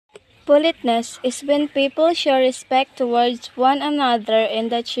Politeness is when people show respect towards one another and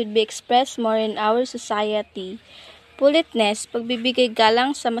that should be expressed more in our society. Politeness, pagbibigay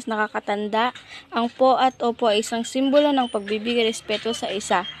galang sa mas nakakatanda. Ang po at opo ay isang simbolo ng pagbibigay respeto sa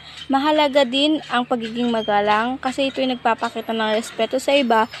isa. Mahalaga din ang pagiging magalang kasi ito'y nagpapakita ng respeto sa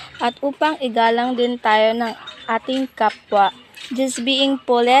iba at upang igalang din tayo ng ating kapwa. Just being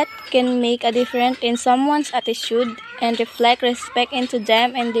polite can make a difference in someone's attitude and reflect respect into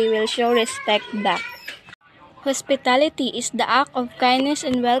them and they will show respect back. Hospitality is the act of kindness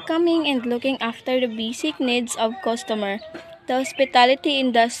and welcoming and looking after the basic needs of customer. The hospitality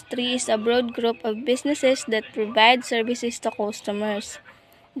industry is a broad group of businesses that provide services to customers.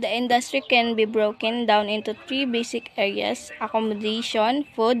 The industry can be broken down into three basic areas: accommodation,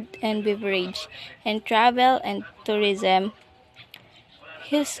 food and beverage, and travel and tourism.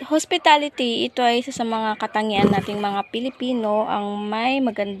 Hospitality, ito ay isa sa mga katangian nating mga Pilipino ang may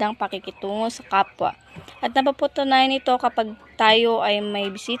magandang pakikitungo sa kapwa. At napapatunayan ito kapag tayo ay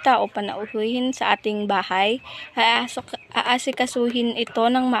may bisita o panauhin sa ating bahay, aasikasuhin ito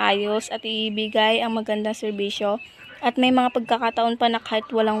ng maayos at ibigay ang magandang serbisyo. At may mga pagkakataon pa na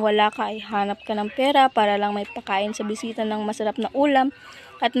kahit walang-wala ka ay hanap ka ng pera para lang may pakain sa bisita ng masarap na ulam.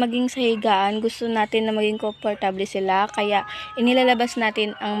 At maging sa higaan, gusto natin na maging komportable sila, kaya inilalabas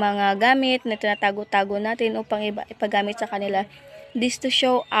natin ang mga gamit na tinatago-tago natin upang ipagamit sa kanila. This to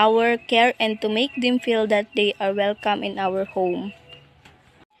show our care and to make them feel that they are welcome in our home.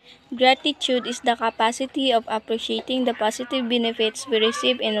 Gratitude is the capacity of appreciating the positive benefits we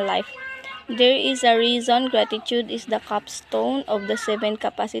receive in life. There is a reason gratitude is the capstone of the 7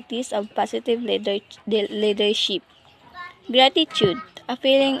 capacities of positive leadership. Gratitude, a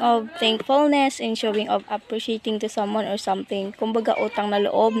feeling of thankfulness and showing of appreciating to someone or something. Kumbaga, utang na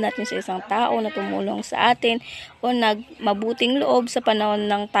loob natin sa isang tao na tumulong sa atin o nagmabuting loob sa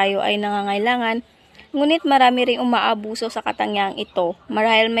panahon ng tayo ay nangangailangan. Ngunit marami ring umaabuso sa katangiang ito.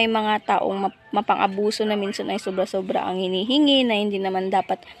 Marahil may mga taong mapang-abuso na minsan ay sobra-sobra ang hinihingi na hindi naman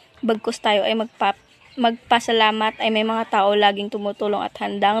dapat. Bagkus tayo ay magpasalamat, ay may mga tao laging tumutulong at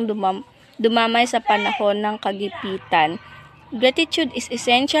handang dumamay sa panahon ng kagipitan. Gratitude is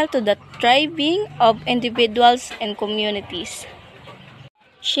essential to the thriving of individuals and communities.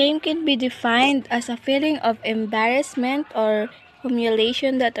 Shame can be defined as a feeling of embarrassment or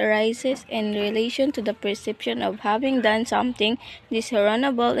humiliation that arises in relation to the perception of having done something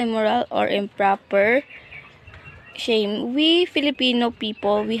dishonorable, immoral, or improper. Shame. We Filipino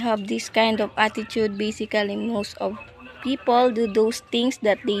people, we have this kind of attitude. Basically, most of people do those things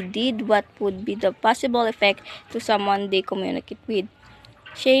that they did what would be the possible effect to someone they communicate with.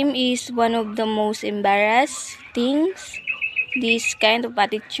 Shame is one of the most embarrassing things. This kind of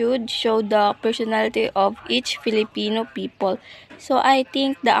attitude show the personality of each Filipino people. So I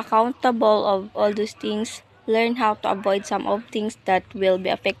think the accountable of all those things learn how to avoid some of things that will be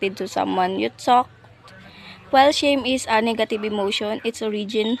affected to someone you talk. While shame is a negative emotion, its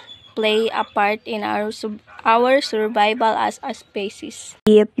origin play a part in our survival as a species.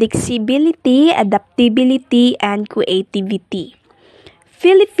 Flexibility, adaptability, and creativity.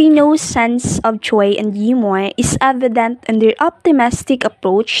 Filipinos' sense of joy and humor is evident in their optimistic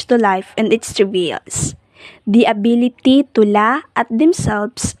approach to life and its trials. The ability to laugh at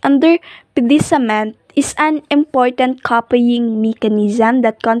themselves under predicament is an important coping mechanism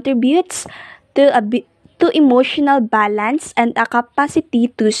that contributes to emotional balance and a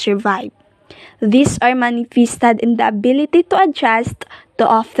capacity to survive. These are manifested in the ability to adjust to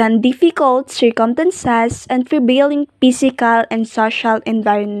often difficult circumstances and prevailing physical and social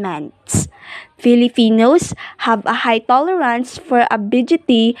environments. Filipinos have a high tolerance for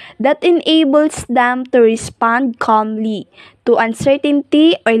ambiguity that enables them to respond calmly to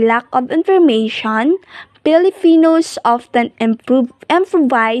uncertainty or lack of information. Filipinos often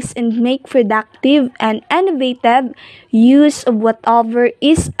improvise and make productive and innovative use of whatever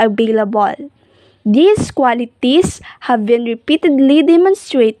is available. These qualities have been repeatedly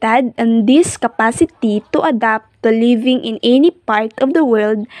demonstrated, and this capacity to adapt to living in any part of the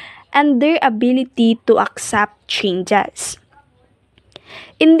world and their ability to accept changes.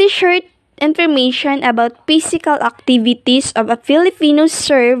 In this short information about physical activities of a Filipino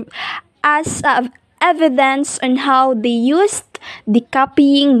serve as evidence on how they used the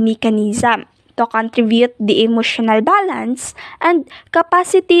copying mechanism to contribute the emotional balance and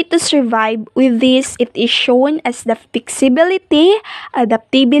capacity to survive. With this, it is shown as the flexibility,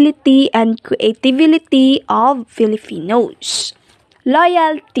 adaptability, and creativity of Filipinos.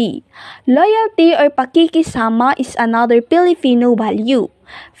 Loyalty. Loyalty or pakikisama is another Filipino value.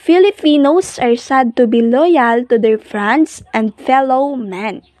 Filipinos are said to be loyal to their friends and fellow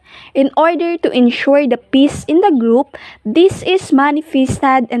men. In order to ensure the peace in the group, this is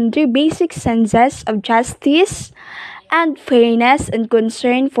manifested in their basic senses of justice and fairness and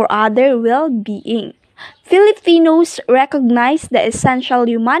concern for other well-being. Filipinos recognize the essential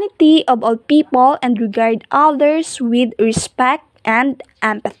humanity of all people and regard others with respect and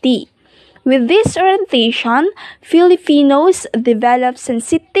empathy. With this orientation, Filipinos develop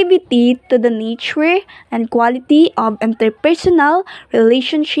sensitivity to the nature and quality of interpersonal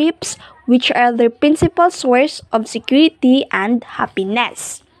relationships, which are their principal source of security and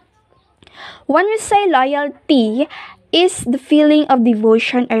happiness. When we say loyalty, is the feeling of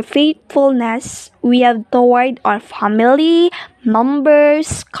devotion or faithfulness we have toward our family,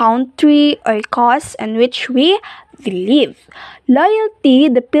 members, country, or cause in which we believe. Loyalty,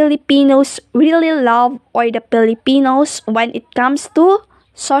 the Filipinos really love, or the Filipinos when it comes to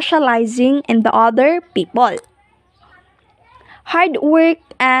socializing in the other people. Hard work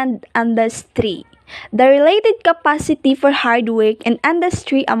and industry. The related capacity for hard work and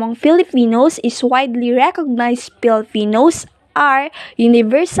industry among Filipinos is widely recognized. Filipinos are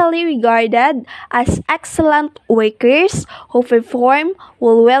universally regarded as excellent workers who perform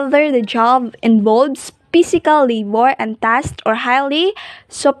well whether the job involves physical labor and tasks or highly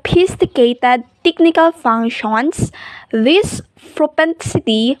sophisticated technical functions. This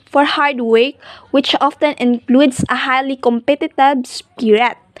propensity for hard work, which often includes a highly competitive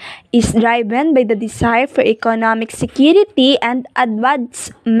spirit, is driven by the desire for economic security and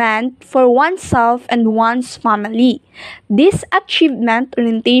advancement for oneself and one's family. This achievement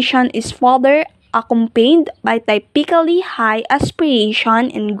orientation is further accompanied by typically high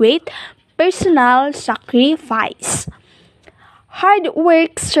aspiration and great personal sacrifice. Hard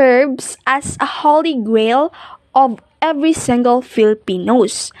work serves as a holy grail of every single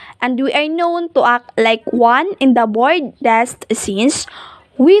Filipinos, and we are known to act like one in the broadest sense.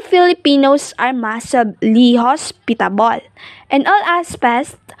 We Filipinos are massively hospitable in all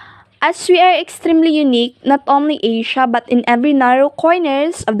aspects, as we are extremely unique not only Asia but in every narrow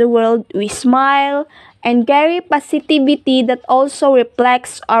corners of the world. We smile and carry positivity that also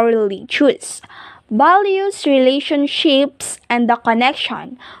reflects our religious values, relationships, and the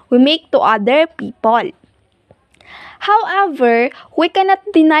connection we make to other people. However, we cannot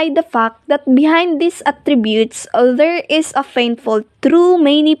deny the fact that behind these attributes, there is a painful truth: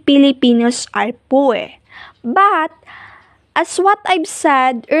 many Filipinos are poor. But, as what I've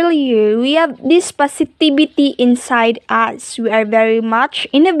said earlier, we have this positivity inside us. We are very much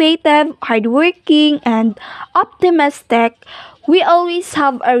innovative, hardworking, and optimistic. We always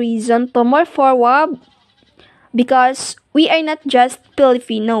have a reason to move forward because we are not just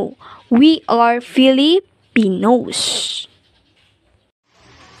Filipino. We are Filipinos.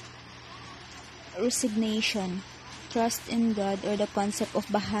 Resignation, trust in God, or the concept of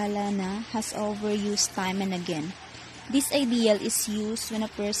bahala na has overused time and again. This ideal is used when a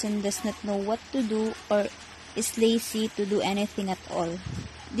person does not know what to do or is lazy to do anything at all.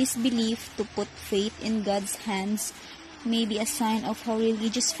 This belief to put faith in God's hands may be a sign of how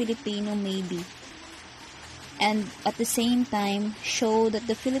religious Filipino may be, and at the same time show that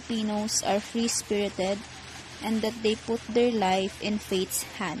the Filipinos are free-spirited and that they put their life in faith's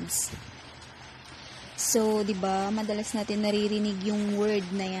hands. So, 'di ba, madalas natin naririnig yung word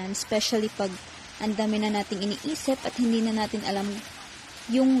na yan, especially pag ang dami na nating iniisip at hindi na natin alam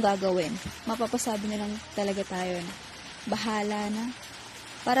yung gagawin. Mapapasabi na lang talaga tayo na bahala na.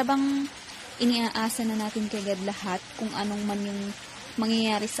 Para bang iniaasa na natin kay God lahat kung anong man yung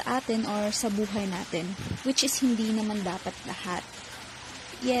mangyayari sa atin or sa buhay natin, which is hindi naman dapat lahat.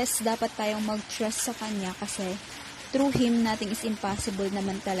 Yes, dapat tayong mag-trust sa Kanya kasi through Him, nothing is impossible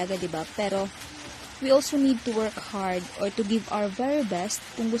naman talaga, diba? Pero we also need to work hard or to give our very best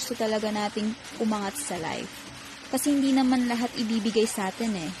kung gusto talaga nating umangat sa life. Kasi hindi naman lahat ibibigay sa atin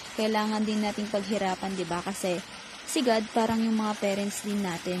eh. Kailangan din nating paghirapan, diba? Kasi si God parang yung mga parents din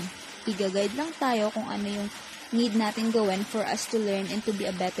natin. I-guide lang tayo kung ano yung need natin gawin for us to learn and to be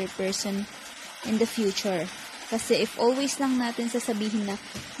a better person in the future. Kasi if always lang natin sasabihin na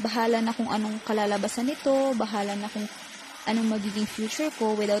bahala na kung anong kalalabasan nito, bahala na kung anong magiging future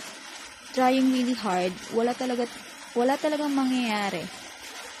ko without trying really hard, wala talagang mangyayari.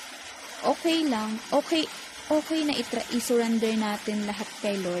 Okay lang, okay na i-surrender natin lahat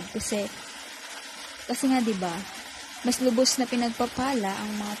kay Lord kasi nga 'di ba, mas lubos na pinagpapala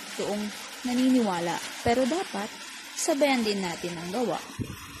ang mga totoong naniniwala, pero dapat sabayan din natin ang gawa.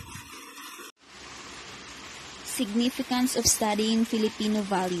 Significance of studying Filipino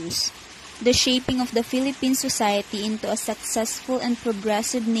values. The shaping of the Philippine society into a successful and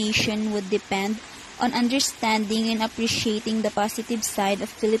progressive nation would depend on understanding and appreciating the positive side of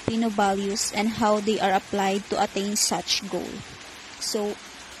Filipino values and how they are applied to attain such goal. So,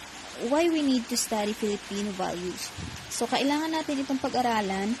 why we need to study Filipino values? So, kailangan natin itong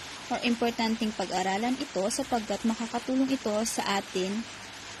pag-aralan or importanteng pag-aralan ito sapagkat makakatulong ito sa atin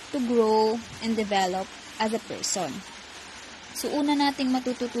to grow and develop as a person. So, una nating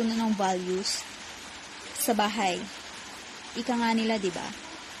matututunan ng values sa bahay. Ika nga nila, di ba?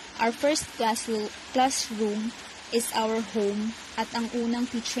 Our first classroom is our home at ang unang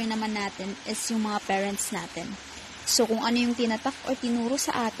teacher naman natin is yung mga parents natin. So, kung ano yung tinatak or tinuro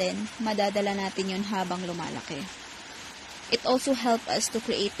sa atin, madadala natin yun habang lumalaki. It also helps us to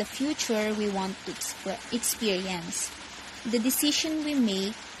create the future we want to experience. The decision we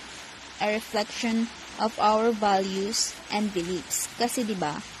make a reflection of our values and beliefs. Kasi 'di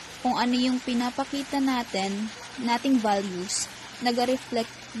ba, kung ano yung pinapakita nating values,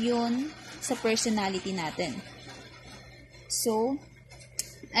 nag-reflect 'yun sa personality natin. So,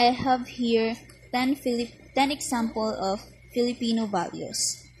 I have here 10 example of Filipino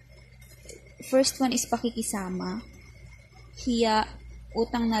values. First one is pakikisama, hiya,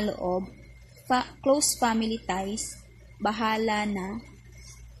 utang na loob, close family ties, bahala na,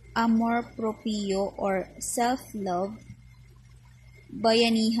 amor proprio or self-love,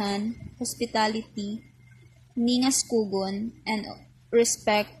 bayanihan, hospitality, ningas kugon, and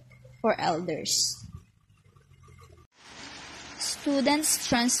respect for elders. Students'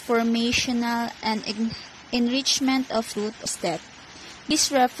 transformational and enrichment of youth step.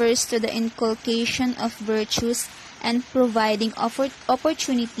 This refers to the inculcation of virtues and providing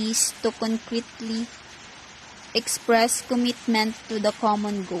opportunities to concretely express commitment to the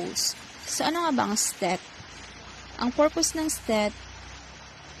common goals. So, ano nga ba ang STEP? Ang purpose ng STEP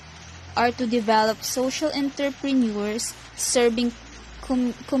are to develop social entrepreneurs serving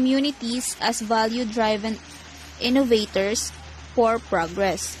communities as value-driven innovators for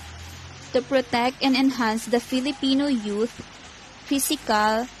progress. To protect and enhance the Filipino youth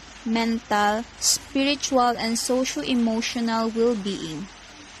physical, mental, spiritual, and socio-emotional well-being.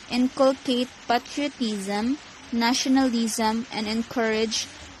 Inculcate patriotism, nationalism, and encourage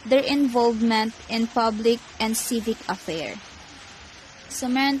their involvement in public and civic affairs.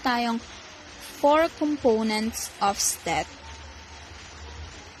 So, meron tayong 4 components of STEP,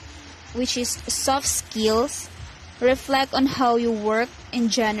 which is soft skills, reflect on how you work in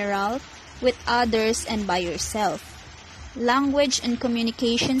general, with others, and by yourself. Language and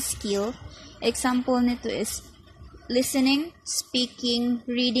communication skill, example nito is listening, speaking,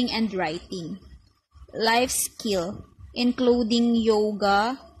 reading, and writing. Life skill, including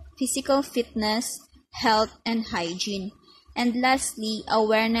yoga, physical fitness, health, and hygiene. And lastly,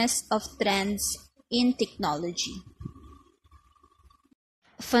 awareness of trends in technology.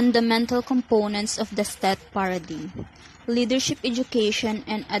 Fundamental components of the STEP paradigm: leadership education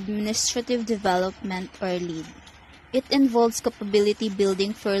and administrative development or LEAD. It involves capability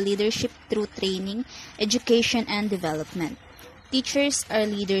building for leadership through training, education, and development. Teachers are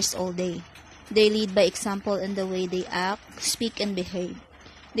leaders all day. They lead by example in the way they act, speak, and behave.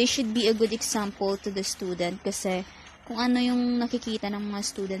 They should be a good example to the student kasi kung ano yung nakikita ng mga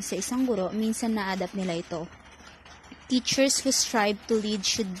students sa isang guro, minsan na-adapt nila ito. Teachers who strive to lead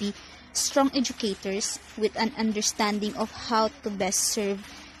should be strong educators with an understanding of how to best serve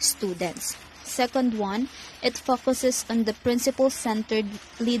students. Second one, it focuses on the principle-centered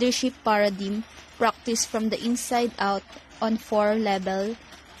leadership paradigm practiced from the inside out on 4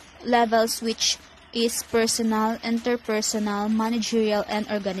 levels, which is personal, interpersonal, managerial, and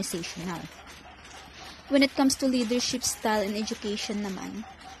organizational. When it comes to leadership style in education naman,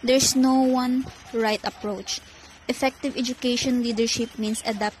 there's no one right approach. Effective education leadership means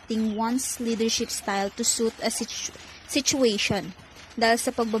adapting one's leadership style to suit a situation. Dahil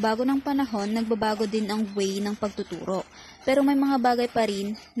sa pagbabago ng panahon, nagbabago din ang way ng pagtuturo. Pero may mga bagay pa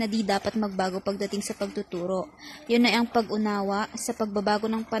rin na di dapat magbago pagdating sa pagtuturo. Yun ay ang pag-unawa sa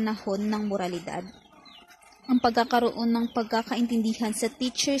pagbabago ng panahon ng moralidad. Ang pagkakaroon ng pagkakaintindihan sa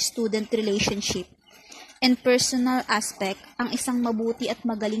teacher-student relationship. In personal aspect, ang isang mabuti at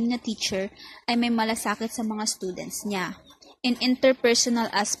magaling na teacher ay may malasakit sa mga students niya. In interpersonal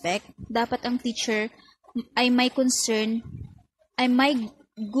aspect, dapat ang teacher ay may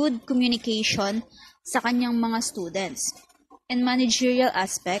good communication sa kanyang mga students. In managerial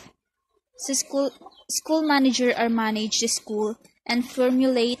aspect, sa school manager are manage the school and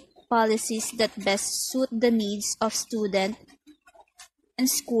formulate policies that best suit the needs of student and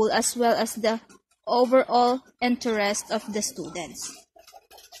school as well as the overall interest of the students.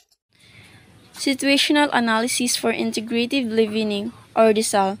 Situational analysis for integrative living or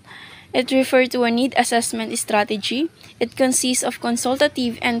DISAL. It refers to a need assessment strategy. It consists of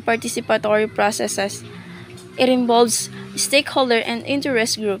consultative and participatory processes. It involves stakeholder and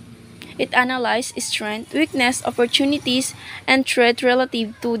interest group. It analyzes strength, weakness, opportunities, and threat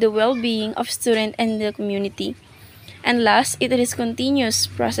relative to the well-being of student and the community. And last, it is continuous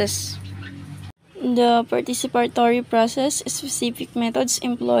process. The participatory process is specific methods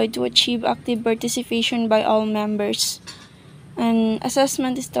employed to achieve active participation by all members. An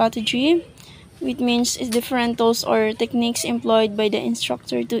assessment strategy, which means is different tools or techniques employed by the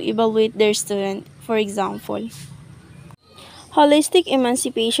instructor to evaluate their student. For example, holistic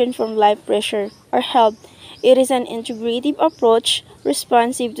emancipation from life pressure or health. It is an integrative approach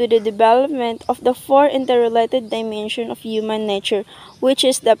responsive to the development of the four interrelated dimensions of human nature, which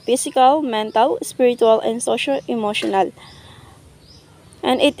is the physical, mental, spiritual, and social-emotional.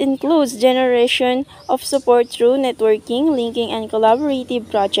 And it includes generation of support through networking, linking, and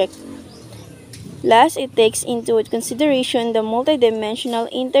collaborative projects. Last, it takes into consideration the multidimensional,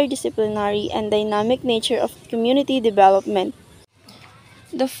 interdisciplinary, and dynamic nature of community development.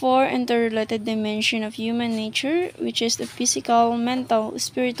 The four interrelated dimensions of human nature, which is the physical, mental,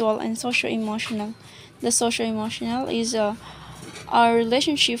 spiritual, and social-emotional. The social-emotional is our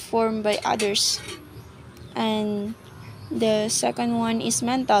relationship formed by others. And the second one is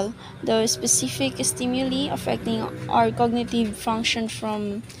mental, the specific stimuli affecting our cognitive function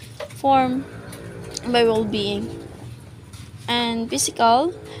from form by well-being. And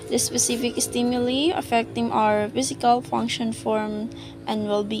physical, the specific stimuli affecting our physical function, form, and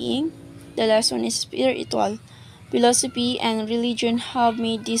well-being. The last one is spiritual. Philosophy and religion have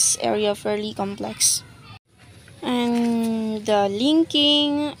made this area fairly complex. And the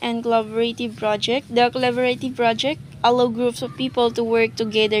linking and collaborative project. The collaborative project allow groups of people to work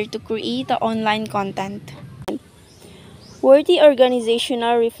together to create the online content. Worthy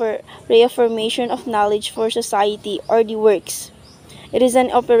organizational reaffirmation of knowledge for society or the works. It is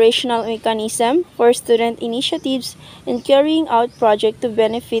an operational mechanism for student initiatives in carrying out projects to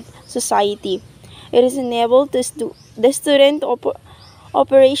benefit society. It is enabled to the student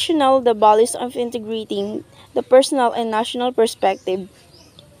operational the values of integrating the personal and national perspective.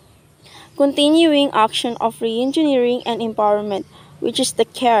 Continuing action of reengineering and empowerment, which is the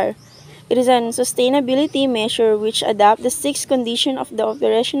CARE. It is a sustainability measure which adapts the six conditions of the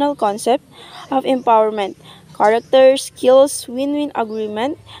operational concept of empowerment: character, skills, win-win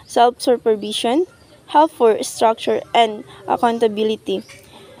agreement, self-supervision, help for structure, and accountability.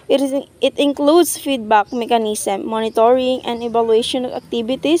 It includes feedback mechanism, monitoring and evaluation of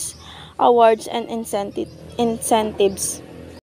activities, awards, and incentives.